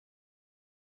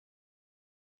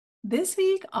This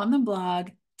week on the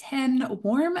blog, 10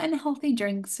 warm and healthy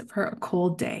drinks for a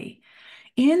cold day.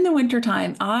 In the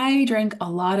wintertime, I drink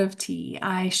a lot of tea.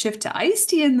 I shift to iced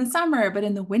tea in the summer, but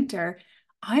in the winter,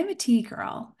 I'm a tea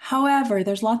girl. However,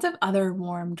 there's lots of other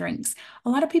warm drinks. A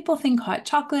lot of people think hot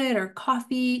chocolate or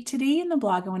coffee. Today in the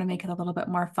blog, I want to make it a little bit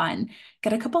more fun.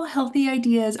 Get a couple healthy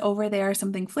ideas over there,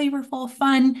 something flavorful,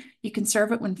 fun. You can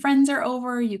serve it when friends are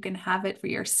over. You can have it for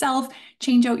yourself.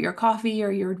 Change out your coffee or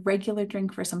your regular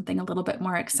drink for something a little bit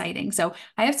more exciting. So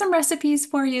I have some recipes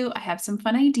for you. I have some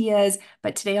fun ideas.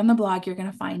 But today on the blog, you're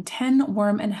going to find 10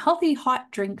 warm and healthy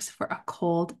hot drinks for a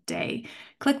cold day.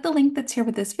 Click the link that's here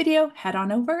with this video, head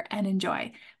on over and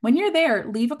enjoy. When you're there,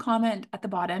 leave a comment at the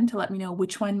bottom to let me know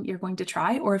which one you're going to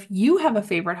try, or if you have a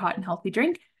favorite hot and healthy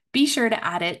drink, be sure to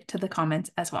add it to the comments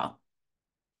as well.